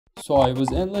So I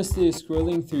was endlessly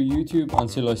scrolling through YouTube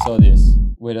until I saw this.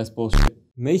 Wait, that's bullshit.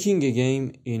 Making a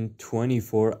game in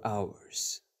 24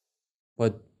 hours.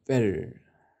 But better.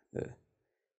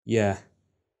 Yeah.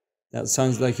 That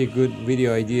sounds like a good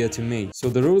video idea to me. So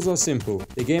the rules are simple.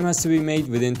 The game has to be made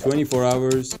within 24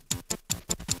 hours.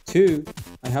 2.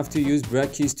 I have to use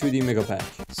Brad Key's 2D Mega Pack.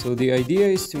 So the idea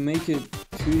is to make a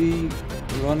 2D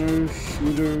runner,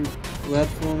 shooter,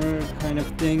 platformer kind of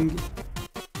thing.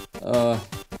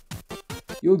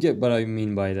 You'll get what I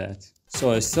mean by that.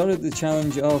 So I started the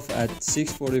challenge off at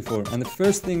 6:44 and the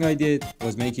first thing I did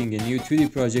was making a new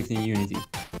 2D project in Unity.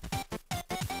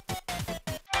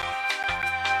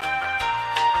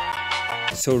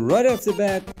 So right off the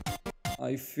bat,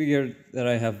 I figured that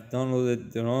I have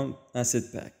downloaded the wrong asset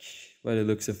pack by the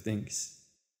looks of things.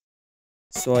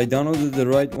 So I downloaded the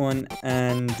right one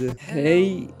and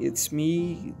hey, it's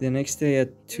me the next day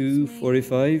at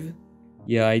 2:45.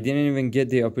 Yeah, I didn't even get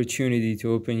the opportunity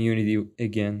to open Unity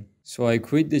again. So I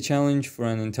quit the challenge for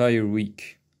an entire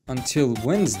week. Until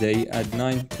Wednesday at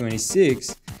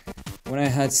 9:26 when I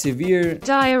had severe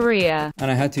diarrhea and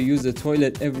I had to use the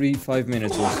toilet every 5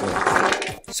 minutes or so.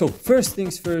 So first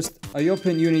things first, I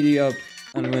opened Unity up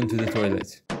and went to the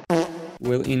toilet.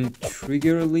 Well, in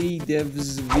Triggerly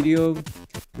Dev's video,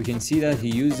 we can see that he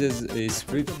uses a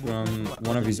script from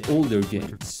one of his older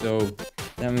games. So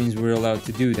that means we're allowed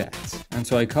to do that. And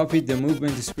so I copied the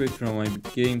movement script from a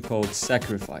game called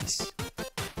Sacrifice,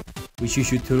 which you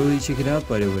should totally check it out,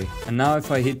 by the way. And now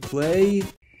if I hit play,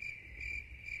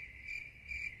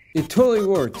 it totally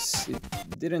works.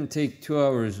 It didn't take 2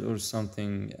 hours or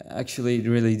something. Actually, it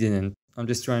really didn't. I'm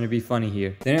just trying to be funny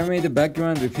here. Then I made the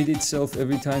background repeat itself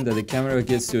every time that the camera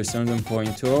gets to a certain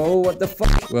point. Oh, what the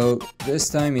fuck? Well, this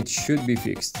time it should be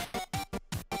fixed.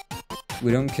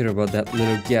 We don't care about that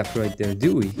little gap right there,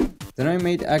 do we? Then I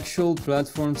made actual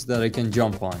platforms that I can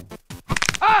jump on.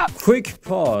 Quick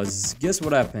pause. Guess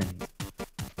what happened?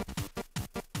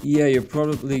 Yeah, you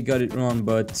probably got it wrong,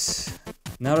 but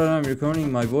now that I'm recording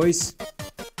my voice,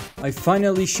 I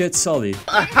finally shed solid.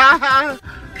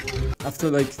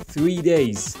 After like 3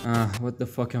 days. What the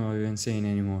fuck am I even saying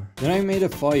anymore? Then I made a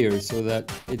fire so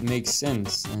that it makes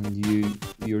sense and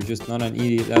you're just not an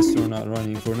idiot astronaut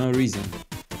running for no reason.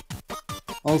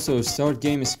 Also, start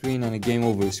game screen and a game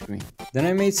over screen. Then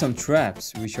I made some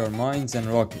traps, which are mines and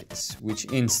rockets, which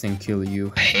instant kill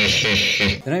you.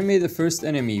 Then I made the first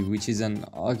enemy, which is an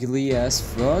ugly ass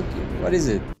frog. What is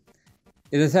it?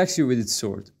 It attacks you with its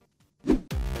sword.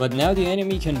 But now the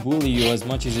enemy can bully you as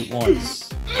much as it wants.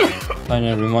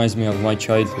 Kinda reminds me of my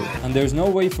childhood. And there's no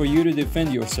way for you to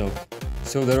defend yourself.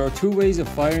 So there are 2 ways of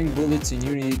firing bullets in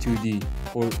Unity 2D,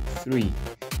 or 3.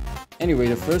 Anyway,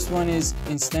 the first one is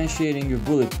instantiating your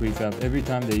bullet prefab every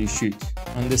time that you shoot.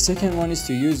 And the second one is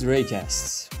to use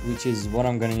raycasts, which is what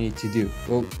I'm gonna need to do.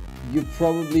 Well, you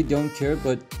probably don't care,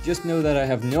 but just know that I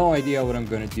have no idea what I'm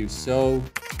gonna do, so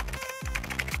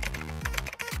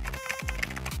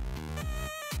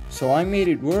I made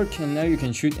it work and now you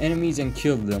can shoot enemies and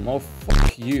kill them. Oh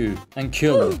fuck you. And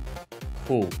kill them.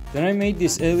 Cool. Then I made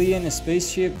this alien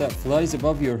spaceship that flies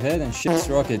above your head and shoots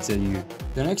rockets at you.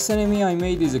 The next enemy I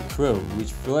made is a crow,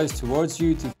 which flies towards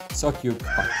you to suck your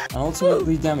cock. And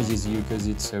ultimately damages you because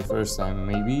it's her first time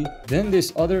maybe. Then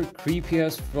this other creepy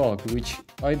ass frog, which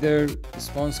either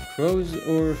spawns crows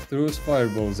or throws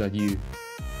fireballs at you.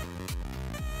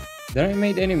 Then I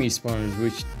made enemy spawners,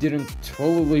 which didn't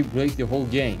totally break the whole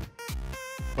game.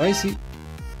 Why is he...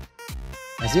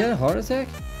 Has he had a heart attack?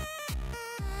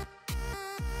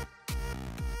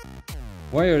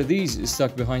 Why are these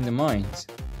stuck behind the mines?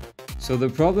 So the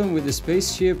problem with the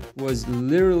spaceship was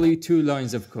literally 2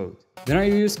 lines of code. Then I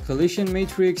used collision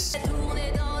matrix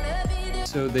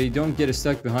so they don't get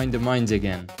stuck behind the mines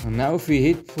again. And now if we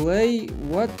hit play,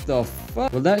 what the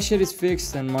fuck? Well, that shit is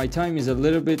fixed and my time is a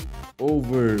little bit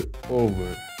over.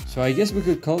 So I guess we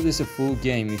could call this a full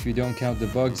game if you don't count the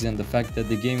bugs and the fact that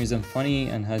the game isn't funny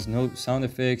and has no sound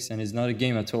effects and is not a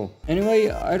game at all. Anyway,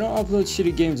 I don't upload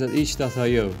shitty games at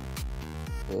itch.io.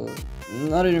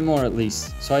 Not anymore at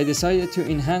least. So I decided to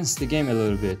enhance the game a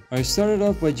little bit. I started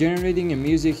off by generating a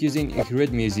music using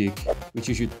Red Music, which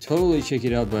you should totally check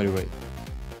it out by the way.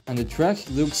 And the track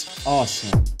looks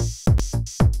awesome.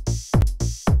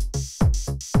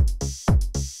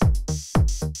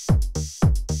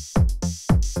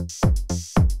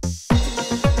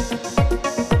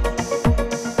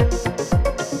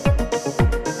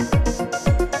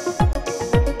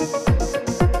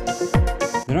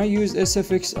 Then I used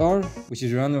SFXR, which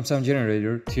is random sound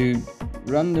generator, to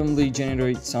randomly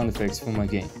generate sound effects for my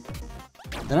game.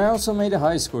 Then I also made a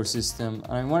high score system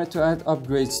and I wanted to add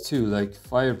upgrades too, like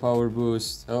firepower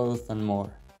boost, health and more.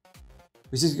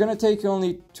 Which is gonna take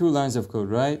only 2 lines of code,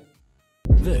 right?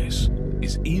 This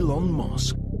is Elon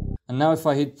Musk. And now if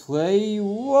I hit play,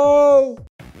 whoa!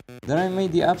 Then I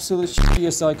made the absolute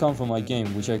shittiest icon for my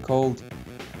game, which I called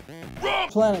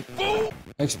Planet.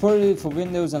 Exported it for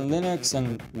Windows and Linux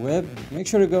and web. Make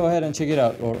sure to go ahead and check it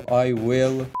out, or I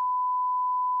will.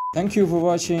 Thank you for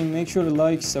watching. Make sure to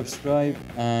like, subscribe,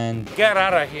 and get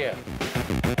out of here.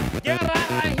 Get out!